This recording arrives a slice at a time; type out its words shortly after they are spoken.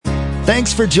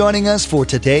Thanks for joining us for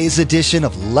today's edition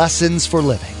of Lessons for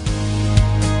Living.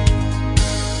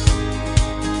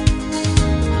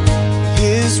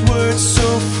 His word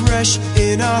so fresh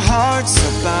in our hearts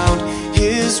abound.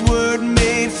 His word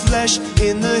made flesh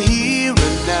in the here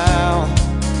and now.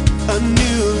 A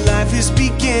new life is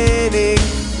beginning.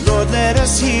 Lord, let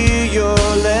us hear your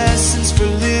lessons for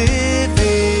living.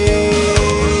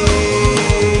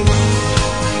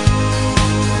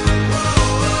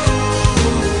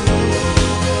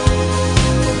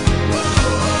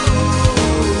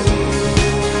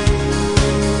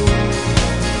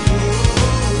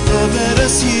 Lord, let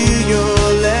us hear your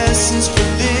lessons for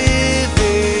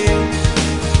living.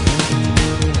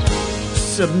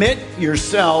 Submit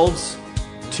yourselves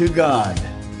to God.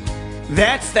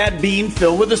 That's that being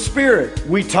filled with the Spirit.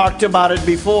 We talked about it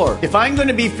before. If I'm going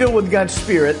to be filled with God's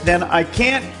Spirit, then I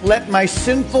can't let my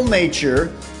sinful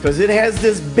nature, because it has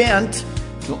this bent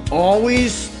to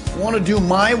always want to do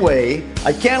my way,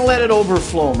 I can't let it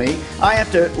overflow me. I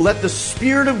have to let the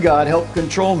Spirit of God help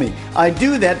control me. I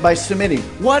do that by submitting.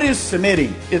 What is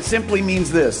submitting? It simply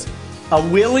means this: a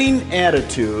willing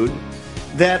attitude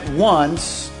that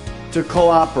wants to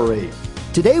cooperate.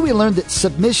 Today we learned that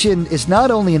submission is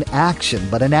not only an action,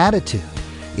 but an attitude.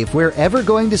 If we're ever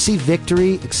going to see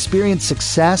victory, experience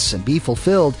success, and be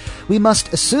fulfilled, we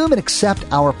must assume and accept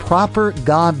our proper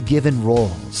God-given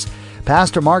roles.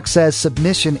 Pastor Mark says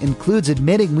submission includes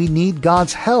admitting we need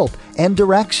God's help and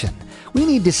direction. We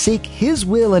need to seek His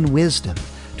will and wisdom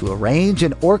to arrange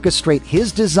and orchestrate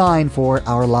His design for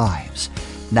our lives.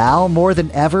 Now, more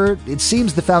than ever, it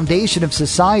seems the foundation of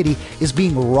society is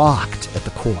being rocked at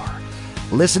the core.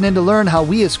 Listen in to learn how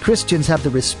we as Christians have the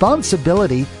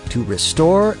responsibility to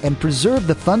restore and preserve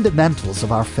the fundamentals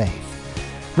of our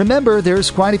faith. Remember, there's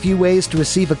quite a few ways to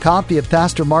receive a copy of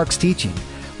Pastor Mark's teaching.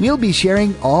 We'll be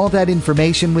sharing all that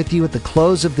information with you at the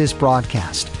close of this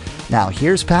broadcast. Now,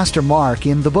 here's Pastor Mark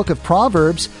in the book of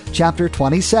Proverbs, chapter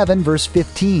 27, verse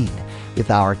 15, with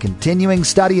our continuing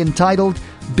study entitled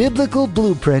Biblical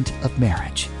Blueprint of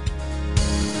Marriage.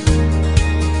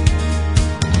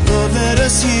 Lord, let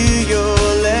us hear your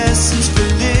lessons for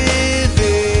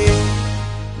living.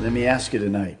 Let me ask you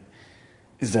tonight,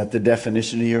 is that the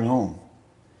definition of your home?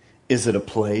 Is it a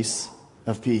place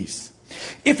of peace?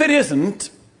 If it isn't,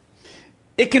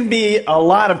 it can be a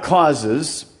lot of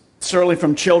causes, certainly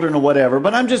from children or whatever,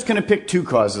 but I'm just going to pick two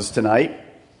causes tonight: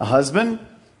 a husband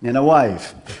and a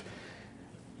wife.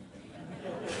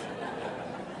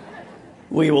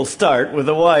 We will start with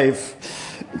a wife.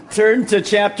 Turn to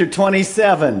chapter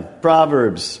 27,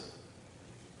 Proverbs.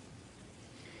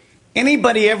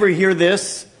 Anybody ever hear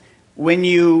this when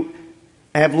you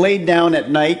have laid down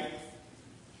at night?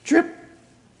 Trip,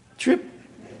 trip,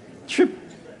 trip,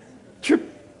 trip.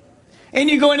 And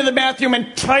you go into the bathroom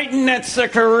and tighten that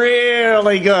sucker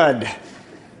really good.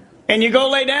 And you go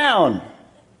lay down.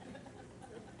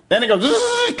 Then it goes,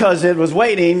 because it was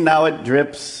waiting. Now it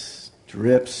drips,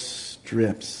 drips,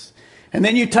 drips. And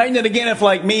then you tighten it again if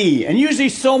like me. And usually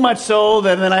so much so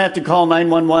that then I have to call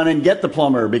 911 and get the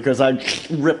plumber because I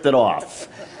ripped it off.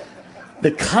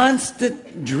 The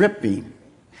constant dripping.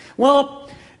 Well,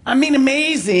 I mean,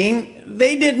 amazing.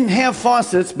 They didn't have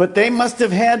faucets, but they must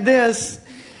have had this.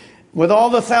 With all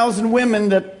the 1,000 women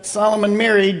that Solomon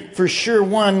married, for sure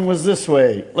one was this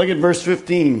way. Look at verse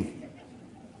 15.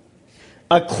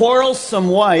 A quarrelsome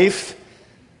wife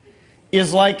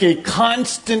is like a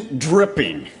constant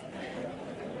dripping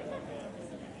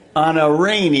on a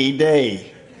rainy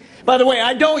day. By the way,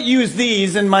 I don't use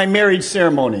these in my marriage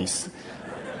ceremonies.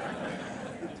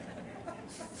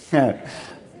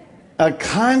 A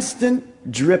constant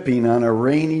dripping on a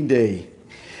rainy day.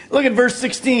 Look at verse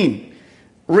 16.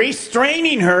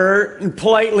 Restraining her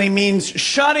politely means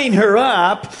shutting her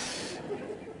up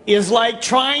is like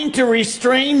trying to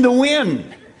restrain the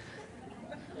wind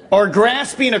or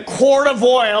grasping a quart of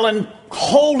oil and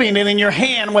holding it in your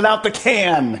hand without the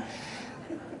can.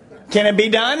 Can it be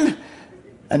done?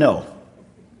 No.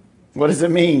 What does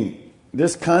it mean?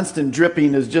 This constant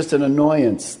dripping is just an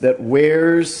annoyance that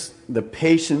wears the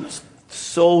patience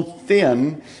so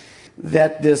thin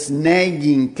that this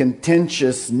nagging,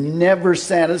 contentious, never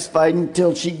satisfied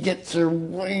until she gets her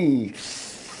way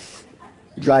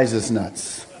drives us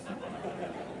nuts.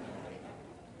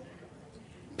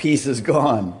 Peace is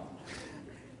gone.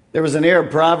 There was an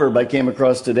Arab proverb I came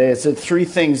across today. It said 3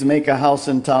 things make a house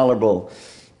intolerable.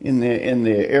 In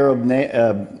the Arab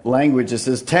language, it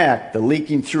says tack, the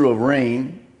leaking through of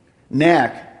rain;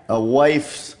 knack, a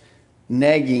wife's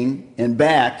nagging; and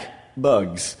back,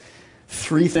 bugs.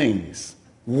 3 things.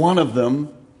 One of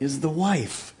them is the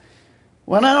wife.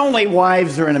 Well, not only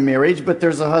wives are in a marriage, but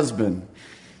there's a husband.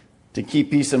 To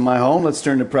keep peace in my home, let's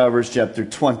turn to Proverbs chapter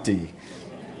 20.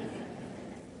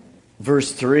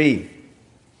 Verse 3.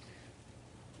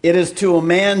 It is to a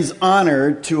man's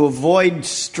honor to avoid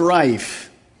strife,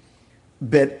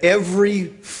 but every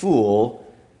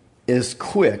fool is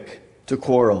quick to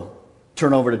quarrel.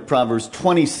 Turn over to Proverbs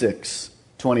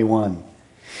 26:21.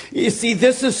 You see,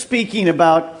 this is speaking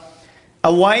about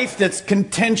a wife that's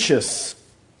contentious,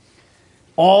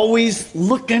 always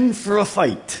looking for a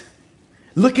fight,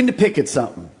 looking to pick at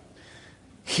something.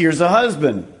 Here's a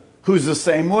husband who's the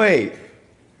same way.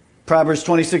 Proverbs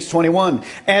 26:21.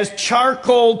 As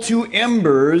charcoal to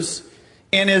embers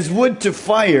and as wood to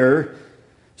fire,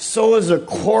 so is a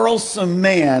quarrelsome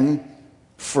man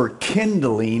for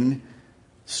kindling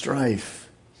strife.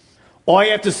 All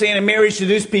you have to say in a marriage to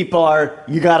these people are,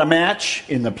 you got a match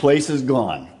and the place is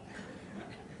gone.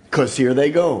 Because here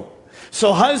they go.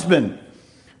 So husband,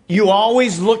 you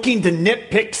always looking to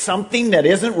nitpick something that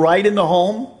isn't right in the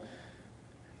home?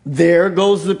 There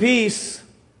goes the peace.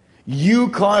 You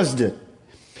caused it.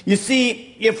 You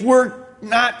see, if we're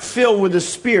not filled with the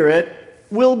Spirit,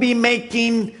 we'll be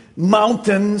making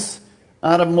mountains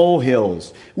out of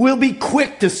molehills. We'll be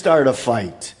quick to start a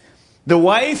fight. The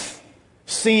wife,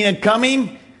 seeing it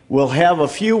coming, will have a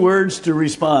few words to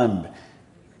respond.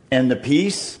 And the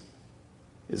peace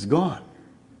is gone.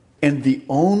 And the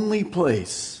only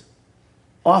place,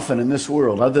 often in this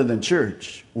world, other than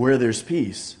church, where there's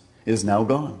peace, is now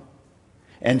gone.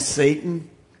 And Satan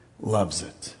loves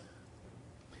it.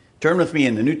 Turn with me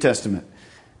in the New Testament.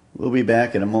 We'll be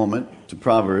back in a moment to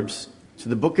Proverbs, to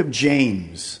the book of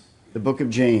James. The book of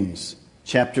James,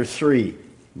 chapter 3,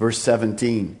 verse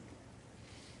 17.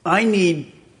 I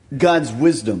need God's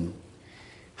wisdom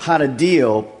how to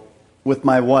deal with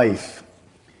my wife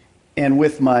and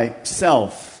with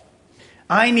myself.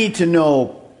 I need to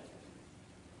know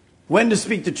when to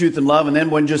speak the truth in love and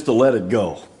then when just to let it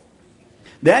go.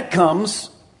 That comes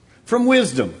from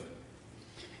wisdom.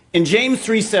 In James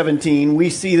 3:17, we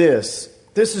see this.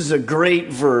 This is a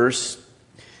great verse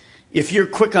if you're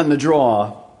quick on the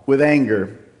draw with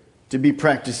anger to be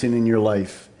practicing in your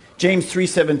life. James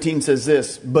 3:17 says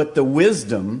this, but the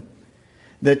wisdom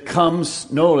that comes,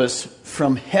 notice,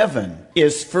 from heaven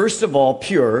is first of all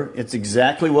pure. It's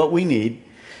exactly what we need.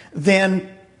 Then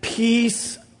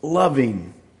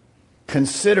peace-loving,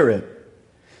 considerate,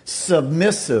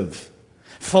 submissive,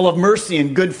 full of mercy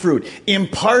and good fruit,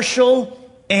 impartial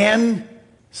and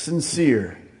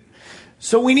sincere.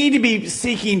 So we need to be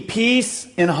seeking peace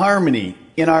and harmony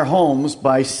in our homes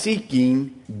by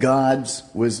seeking God's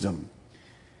wisdom.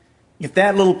 If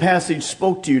that little passage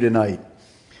spoke to you tonight,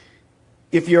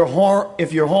 if your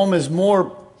home is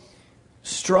more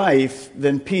strife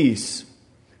than peace,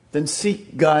 then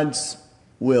seek God's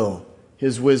will,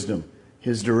 His wisdom,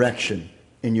 His direction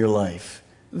in your life.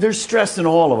 There's stress in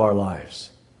all of our lives,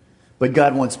 but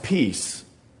God wants peace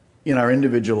in our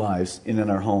individual lives and in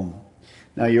our home.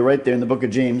 Now you're right there in the book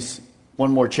of James.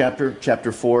 One more chapter,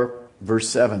 chapter 4, verse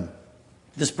 7.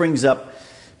 This brings up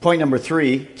point number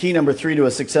 3, key number 3 to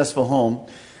a successful home.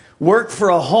 Work for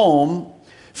a home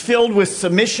filled with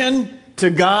submission to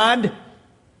God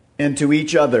and to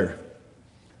each other.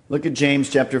 Look at James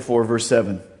chapter 4, verse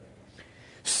 7.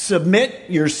 Submit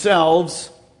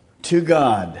yourselves to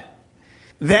God.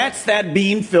 That's that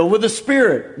being filled with the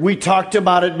Spirit. We talked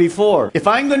about it before. If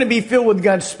I'm going to be filled with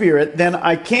God's Spirit, then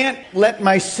I can't let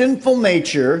my sinful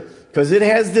nature, because it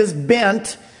has this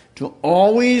bent to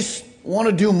always want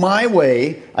to do my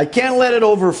way, I can't let it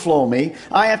overflow me.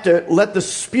 I have to let the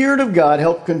Spirit of God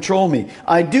help control me.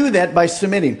 I do that by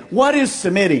submitting. What is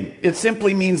submitting? It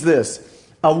simply means this: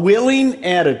 a willing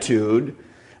attitude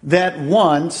that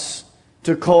wants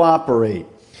to cooperate.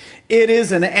 It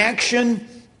is an action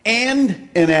and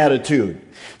an attitude.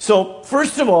 So,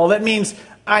 first of all, that means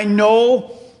I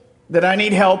know that I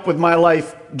need help with my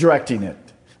life directing it.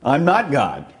 I'm not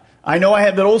God. I know I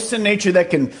have that old sin nature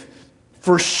that can,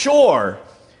 for sure,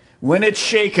 when it's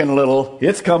shaken a little,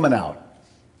 it's coming out.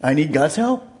 I need God's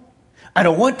help. I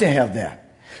don't want to have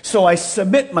that. So I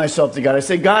submit myself to God. I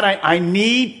say, God, I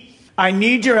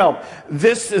need your help.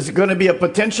 This is going to be a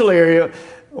potential area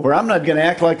where I'm not going to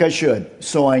act like I should.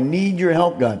 So I need your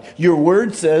help, God. Your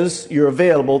word says you're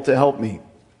available to help me.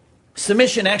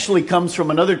 Submission actually comes from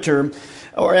another term,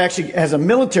 or actually has a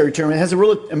military term. It has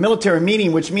a military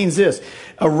meaning, which means this: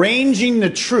 arranging the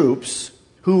troops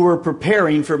who were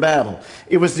preparing for battle.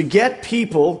 It was to get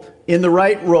people in the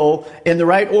right row, in the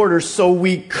right order, so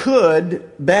we could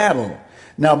battle.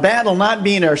 Now, battle not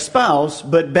being our spouse,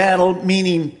 but battle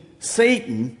meaning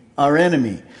Satan, our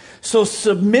enemy. So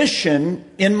submission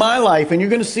in my life, and you're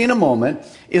going to see in a moment,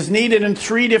 is needed in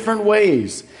 3 different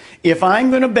ways. If I'm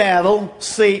going to battle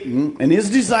Satan and his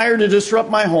desire to disrupt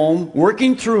my home,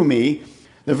 working through me,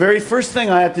 the very first thing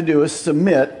I have to do is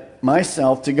submit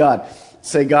myself to God.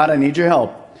 Say, God, I need your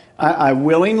help. I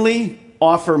willingly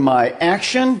offer my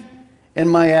action and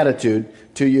my attitude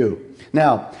to you.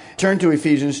 Now, turn to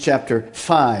Ephesians chapter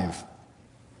 5.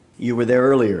 You were there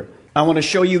earlier. I want to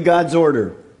show you God's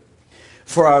order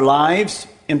for our lives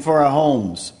and for our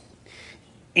homes.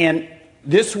 And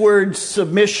this word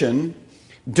submission,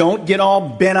 don't get all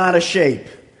bent out of shape.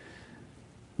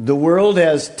 The world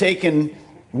has taken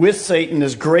with Satan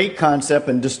this great concept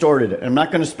and distorted it. I'm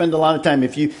not going to spend a lot of time.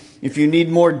 If you need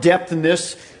more depth in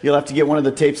this, you'll have to get one of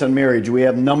the tapes on marriage. We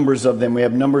have numbers of them. We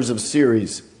have numbers of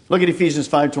series. Look at Ephesians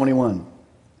 5:21.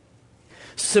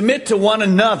 Submit to one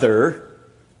another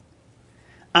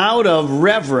out of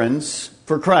reverence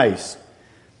for Christ.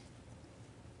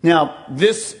 Now,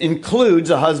 this includes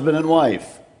a husband and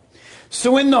wife.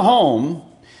 So in the home,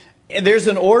 there's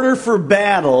an order for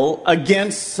battle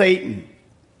against Satan.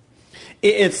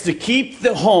 It's to keep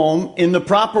the home in the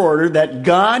proper order that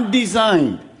God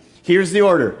designed. Here's the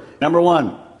order. Number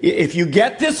one, if you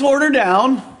get this order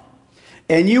down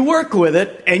and you work with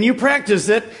it and you practice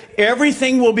it,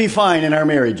 everything will be fine in our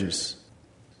marriages.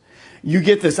 You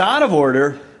get this out of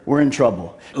order, we're in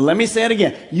trouble. Let me say it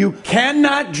again. You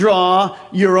cannot draw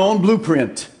your own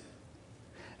blueprint.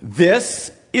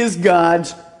 This is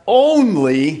God's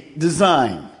only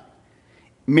design.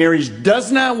 Marriage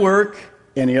does not work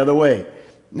any other way.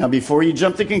 Now, before you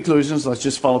jump to conclusions, let's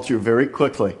just follow through very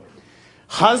quickly.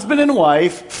 Husband and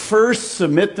wife first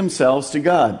submit themselves to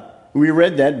God. We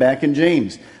read that back in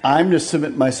James. I'm to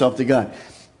submit myself to God.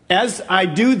 As I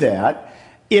do that,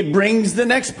 it brings the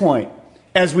next point,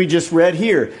 as we just read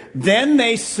here. Then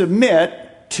they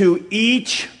submit to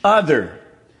each other.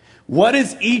 What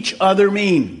does each other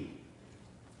mean?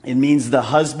 It means the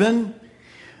husband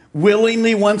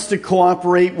willingly wants to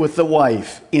cooperate with the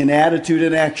wife in attitude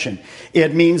and action.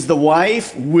 It means the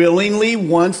wife willingly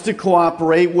wants to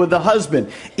cooperate with the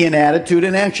husband in attitude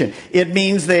and action. It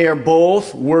means they are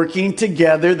both working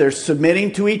together. They're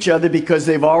submitting to each other because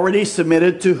they've already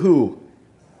submitted to who?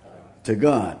 To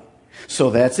God. So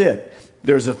that's it.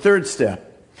 There's a third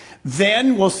step.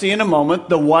 Then, we'll see in a moment,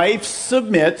 the wife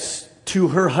submits to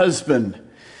her husband,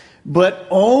 but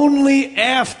only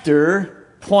after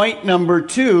point number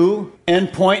 2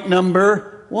 and point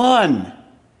number 1.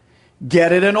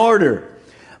 Get it in order.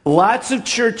 Lots of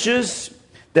churches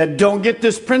that don't get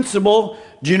this principle,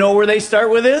 do you know where they start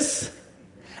with this?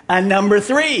 And number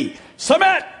 3,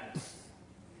 submit.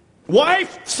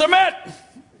 Wife, submit.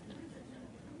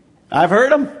 I've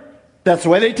heard them. That's the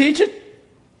way they teach it.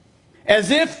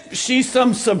 As if she's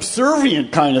some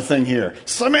subservient kind of thing here.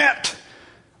 Submit.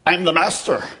 I'm the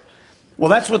master. Well,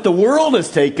 that's what the world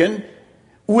has taken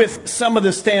with some of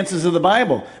the stances of the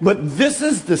Bible. But this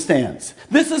is the stance.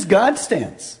 This is God's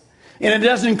stance. And it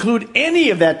doesn't include any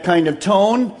of that kind of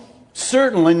tone,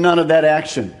 certainly none of that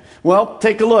action. Well,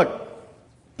 take a look.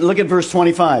 Look at verse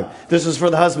 25. This is for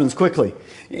the husbands, quickly.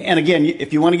 And again,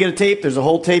 if you want to get a tape, there's a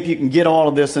whole tape. You can get all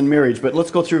of this in marriage. But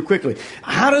let's go through quickly.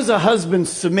 How does a husband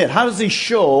submit? How does he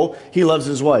show he loves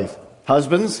his wife?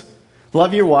 Husbands,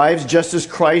 love your wives just as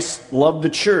Christ loved the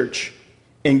church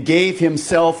and gave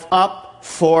himself up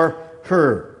for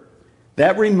her.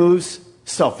 That removes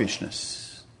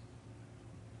selfishness.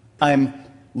 I'm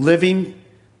living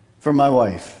for my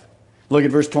wife. Look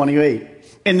at verse 28.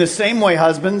 In the same way,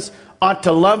 husbands ought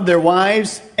to love their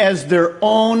wives as their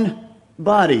own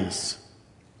bodies.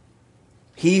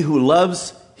 He who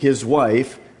loves his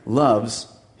wife loves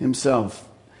himself.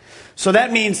 So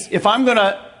that means if I'm going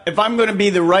to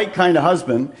be the right kind of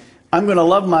husband, I'm going to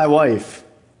love my wife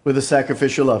with a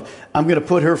sacrificial love. I'm going to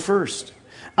put her first.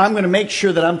 I'm going to make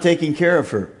sure that I'm taking care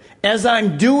of her. As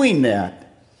I'm doing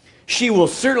that, she will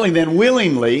certainly then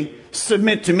willingly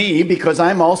submit to me because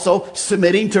I'm also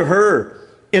submitting to her.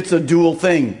 It's a dual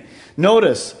thing.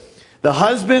 Notice, the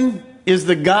husband is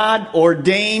the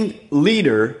God-ordained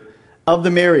leader of the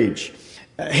marriage.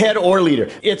 Head or leader.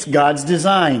 It's God's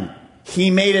design. He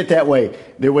made it that way.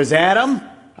 There was Adam.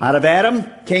 Out of Adam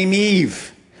came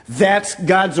Eve. That's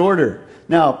God's order.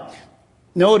 Now,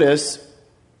 notice,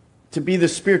 to be the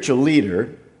spiritual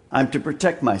leader, I'm to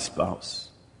protect my spouse.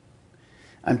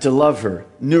 I'm to love her,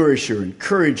 nourish her,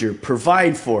 encourage her,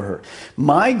 provide for her.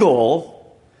 My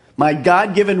goal, my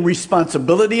God-given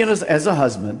responsibility as a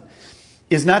husband,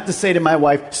 is not to say to my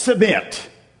wife, submit.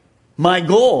 My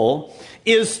goal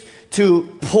is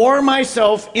to pour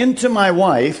myself into my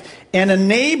wife and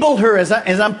enable her as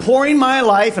I'm pouring my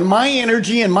life and my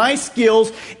energy and my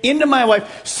skills into my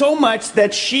wife so much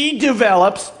that she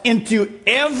develops into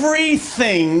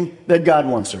everything that God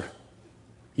wants her.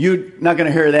 You're not going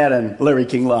to hear that on Larry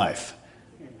King Live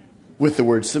with the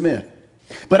word submit.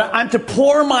 But I'm to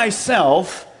pour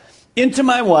myself into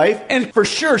my wife, and for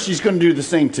sure she's going to do the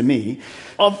same to me.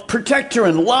 I'll protect her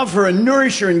and love her and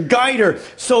nourish her and guide her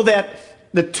so that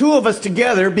the two of us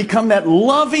together become that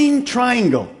loving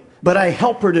triangle. But I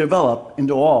help her develop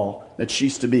into all that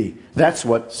she's to be. That's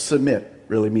what submit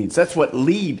really means. That's what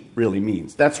lead really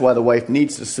means. That's why the wife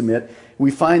needs to submit.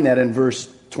 We find that in verse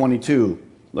 22.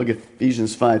 Look at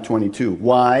Ephesians 5:22.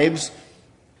 Wives,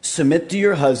 submit to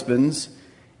your husbands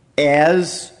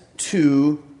as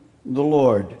to the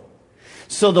Lord.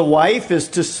 So the wife is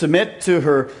to submit to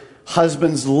her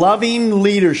husband's loving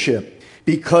leadership,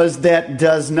 because that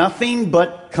does nothing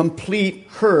but complete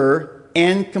her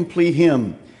and complete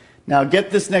him. Now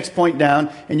get this next point down,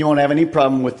 and you won't have any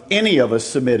problem with any of us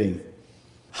submitting.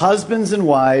 Husbands and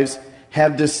wives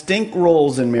have distinct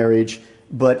roles in marriage,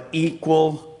 but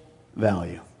equal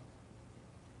value.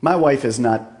 My wife is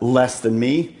not less than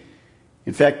me.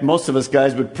 In fact, most of us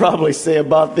guys would probably say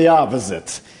about the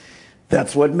opposite.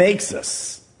 That's what makes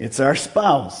us. It's our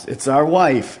spouse. It's our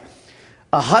wife.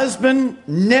 A husband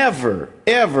never,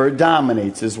 ever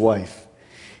dominates his wife.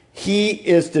 He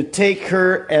is to take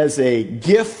her as a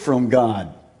gift from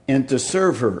God and to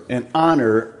serve her and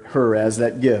honor her as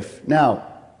that gift. Now,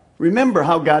 remember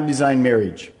how God designed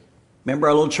marriage. Remember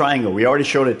our little triangle. We already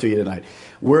showed it to you tonight.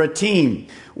 We're a team.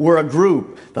 We're a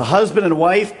group. The husband and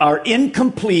wife are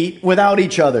incomplete without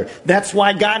each other. That's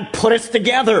why God put us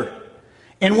together.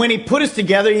 And when he put us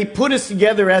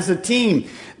together as a team.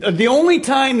 The only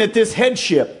time that this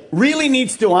headship really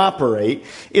needs to operate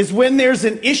is when there's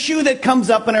an issue that comes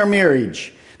up in our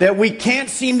marriage that we can't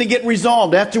seem to get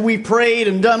resolved after we prayed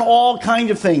and done all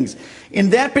kinds of things. In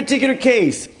that particular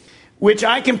case, which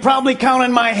I can probably count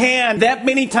on my hand that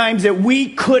many times that we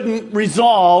couldn't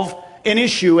resolve an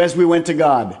issue as we went to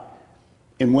God.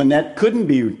 And when that couldn't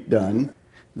be done,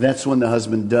 that's when the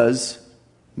husband does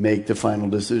make the final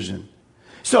decision.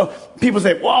 So people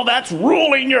say, well, that's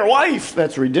ruling your wife.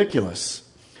 That's ridiculous.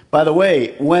 By the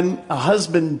way, when a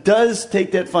husband does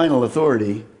take that final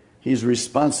authority, he's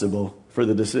responsible for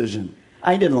the decision.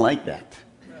 I didn't like that.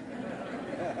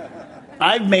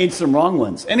 I've made some wrong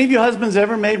ones. Any of you husbands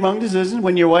ever made wrong decisions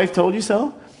when your wife told you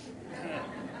so?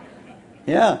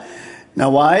 Yeah. Now,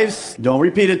 wives, don't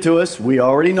repeat it to us. We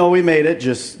already know we made it.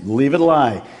 Just leave it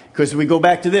lie. Because we go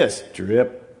back to this.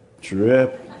 Trip,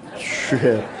 trip,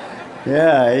 trip.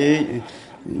 Yeah,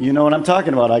 you know what I'm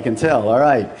talking about, I can tell. All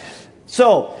right.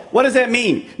 So, what does that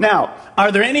mean? Now,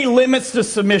 are there any limits to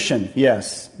submission?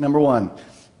 Yes. Number one,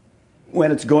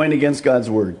 when it's going against God's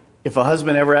word. If a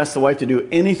husband ever asks the wife to do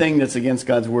anything that's against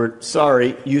God's word,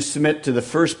 sorry, you submit to the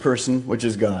first person, which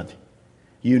is God.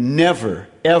 You never,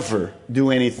 ever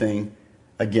do anything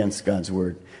against God's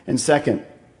word. And second,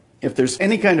 if there's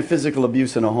any kind of physical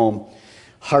abuse in a home,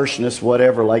 harshness,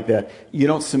 whatever like that, you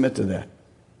don't submit to that.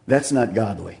 That's not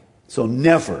godly. So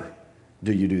never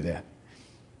do you do that.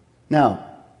 Now,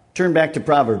 turn back to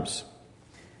Proverbs.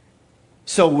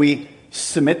 So we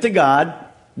submit to God,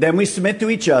 then we submit to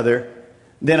each other.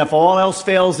 Then if all else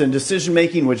fails in decision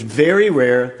making, which is very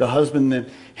rare, the husband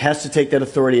then has to take that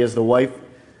authority as the wife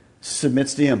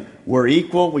submits to him. We're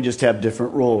equal, we just have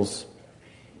different roles.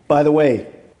 By the way,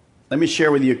 let me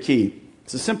share with you a key.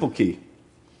 It's a simple key,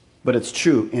 but it's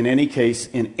true in any case,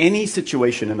 in any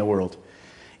situation in the world.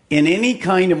 In any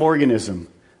kind of organism,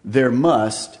 there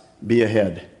must be a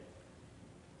head.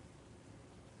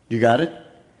 You got it?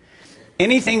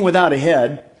 Anything without a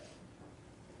head,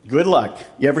 good luck.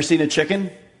 You ever seen a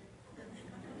chicken?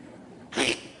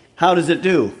 How does it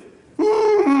do?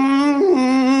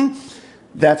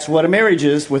 That's what a marriage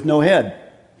is with no head.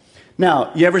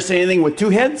 Now, you ever see anything with two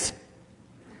heads?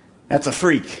 That's a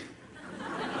freak.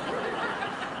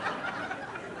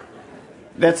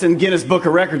 That's in Guinness Book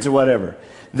of Records or whatever.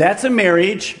 That's a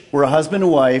marriage where a husband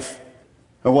and wife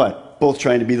are what? Both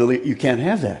trying to be the lead. You can't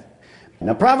have that.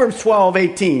 Now, Proverbs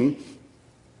 12:18.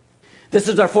 This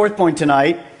is our fourth point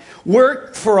tonight.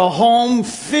 Work for a home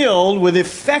filled with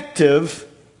effective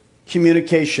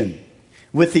communication.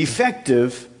 With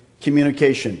effective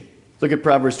communication. Look at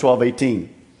Proverbs 12:18.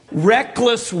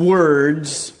 Reckless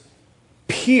words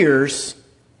pierce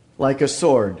like a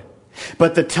sword,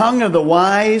 but the tongue of the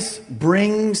wise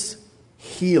brings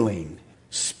healing.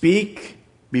 Speak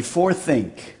before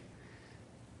think.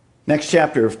 Next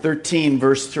chapter of 13,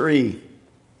 verse 3.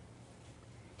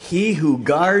 He who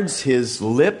guards his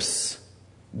lips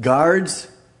guards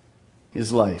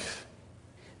his life,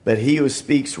 but he who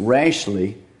speaks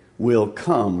rashly will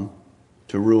come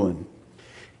to ruin.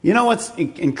 You know what's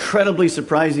incredibly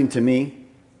surprising to me?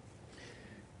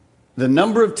 the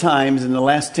number of times in the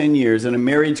last 10 years in a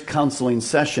marriage counseling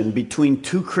session between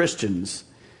two Christians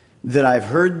that I've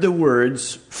heard the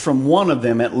words from one of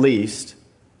them at least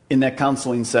in that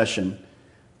counseling session,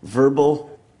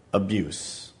 verbal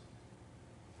abuse.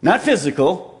 Not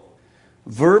physical,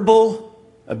 verbal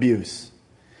abuse.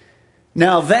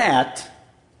 Now that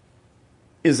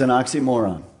is an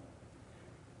oxymoron.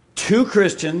 Two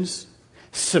Christians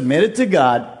submitted to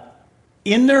God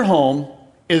in their home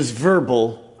is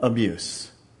verbal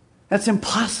abuse. That's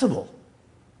impossible.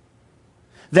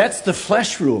 That's the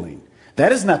flesh ruling.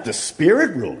 That is not the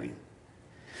spirit ruling.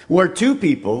 Where two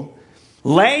people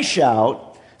lash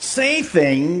out, say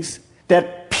things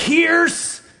that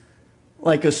pierce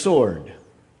like a sword.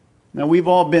 Now, we've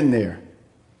all been there.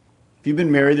 If you've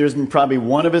been married, there's been probably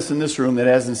one of us in this room that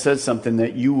hasn't said something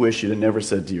that you wish you'd have never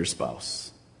said to your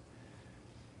spouse.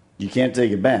 You can't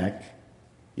take it back.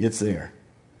 It's there.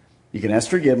 You can ask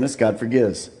forgiveness. God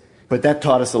forgives. But that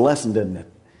taught us a lesson, didn't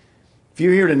it? If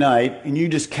you're here tonight and you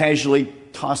just casually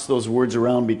toss those words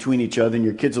around between each other and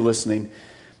your kids are listening,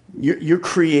 you're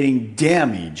creating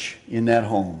damage in that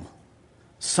home.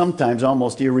 Sometimes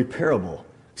almost irreparable,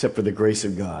 except for the grace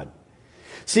of God.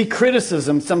 See,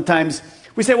 criticism, sometimes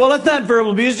we say, well, that's not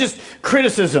verbal abuse, it's just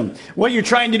criticism. What you're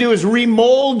trying to do is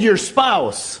remold your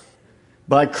spouse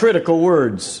by critical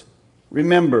words.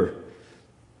 Remember,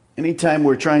 anytime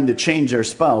we're trying to change our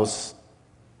spouse,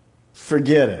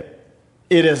 forget it.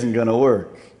 It isn't going to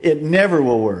work. It never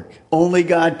will work. Only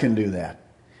God can do that.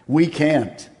 We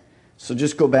can't. So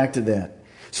just go back to that.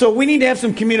 So we need to have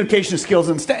some communication skills.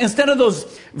 Instead of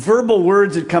those verbal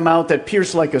words that come out that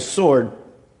pierce like a sword,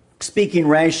 speaking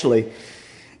rashly,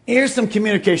 here's some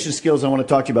communication skills I want to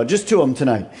talk to you about. Just two of them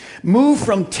tonight. Move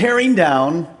from tearing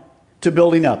down to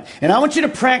building up. And I want you to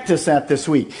practice that this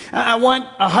week. I want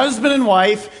a husband and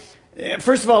wife,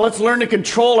 first of all, let's learn to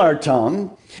control our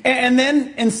tongue. And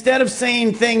then instead of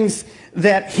saying things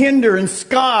that hinder and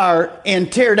scar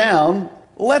and tear down,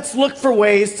 let's look for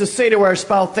ways to say to our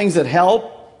spouse things that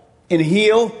help and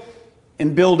heal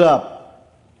and build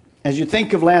up. As you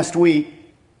think of last week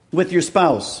with your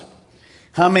spouse,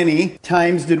 how many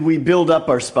times did we build up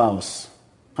our spouse?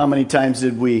 How many times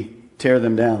did we tear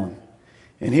them down?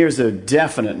 And here's a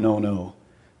definite no-no.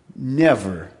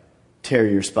 Never tear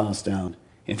your spouse down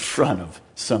in front of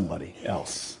somebody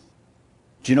else.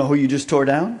 Do you know who you just tore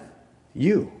down?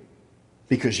 You.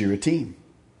 Because you're a team.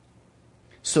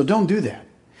 So don't do that.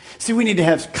 See, we need to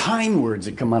have kind words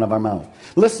that come out of our mouth.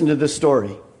 Listen to this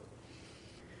story.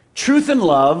 Truth and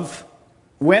love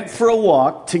went for a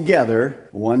walk together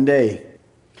one day.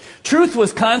 Truth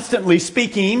was constantly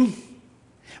speaking,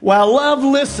 while love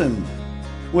listened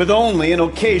with only an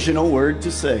occasional word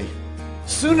to say.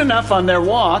 Soon enough on their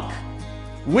walk,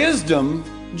 wisdom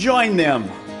joined them,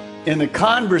 and the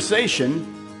conversation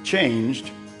changed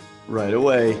right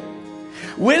away.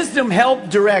 Wisdom helped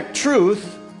direct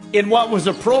truth in what was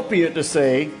appropriate to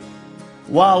say,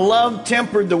 while love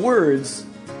tempered the words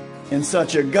in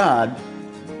such a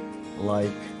God-like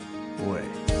way.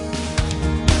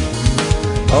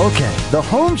 Okay, the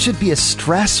home should be a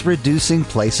stress-reducing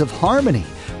place of harmony,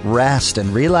 rest,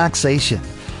 and relaxation.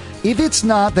 If it's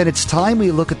not, then it's time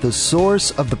we look at the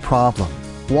source of the problem.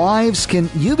 Wives, can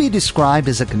you be described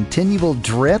as a continual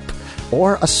drip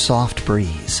or a soft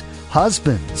breeze?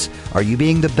 Husbands, are you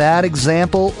being the bad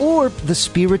example or the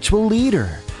spiritual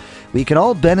leader? We can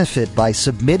all benefit by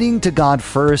submitting to God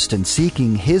first and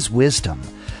seeking His wisdom.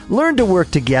 Learn to work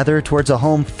together towards a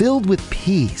home filled with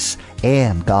peace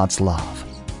and God's love.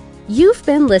 You've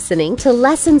been listening to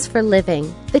Lessons for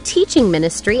Living, the teaching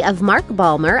ministry of Mark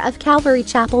Balmer of Calvary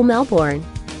Chapel, Melbourne.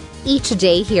 Each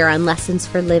day here on Lessons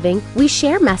for Living, we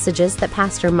share messages that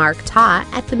Pastor Mark taught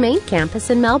at the main campus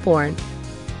in Melbourne.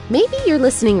 Maybe you're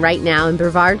listening right now in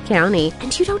Brevard County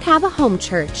and you don't have a home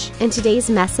church, and today's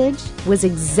message was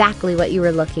exactly what you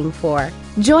were looking for.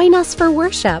 Join us for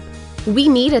worship. We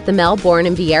meet at the Melbourne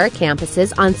and Viera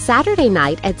campuses on Saturday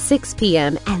night at 6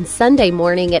 p.m. and Sunday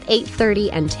morning at 8:30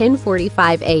 and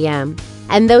 10:45 a.m.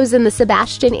 And those in the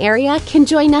Sebastian area can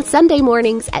join us Sunday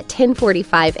mornings at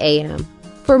 10:45 a.m.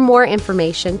 For more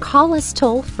information, call us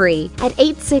toll-free at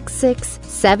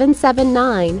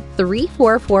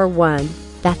 866-779-3441.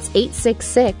 That's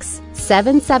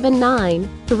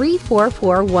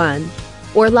 866-779-3441.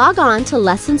 Or log on to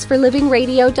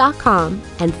lessonsforlivingradio.com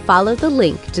and follow the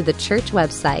link to the church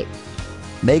website.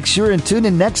 Make sure and tune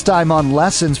in next time on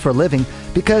Lessons for Living,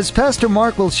 because Pastor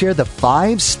Mark will share the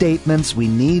 5 statements we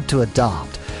need to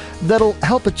adopt that'll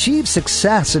help achieve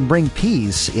success and bring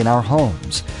peace in our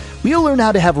homes. We'll learn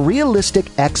how to have realistic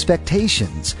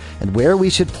expectations and where we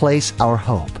should place our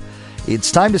hope.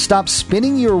 It's time to stop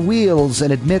spinning your wheels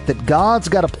and admit that God's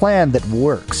got a plan that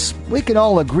works. We can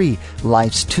all agree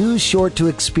life's too short to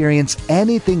experience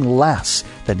anything less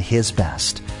than His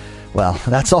best. Well,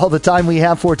 that's all the time we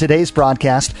have for today's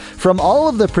broadcast. From all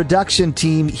of the production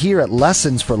team here at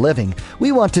Lessons for Living,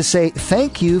 we want to say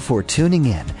thank you for tuning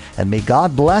in, and may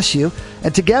God bless you.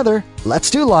 And together, let's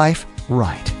do life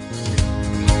right.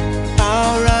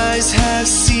 Our eyes have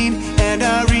seen and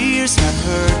our ears have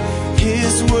heard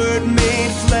His word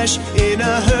made flesh in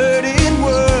a hurting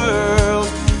world.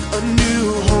 A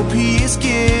new hope He is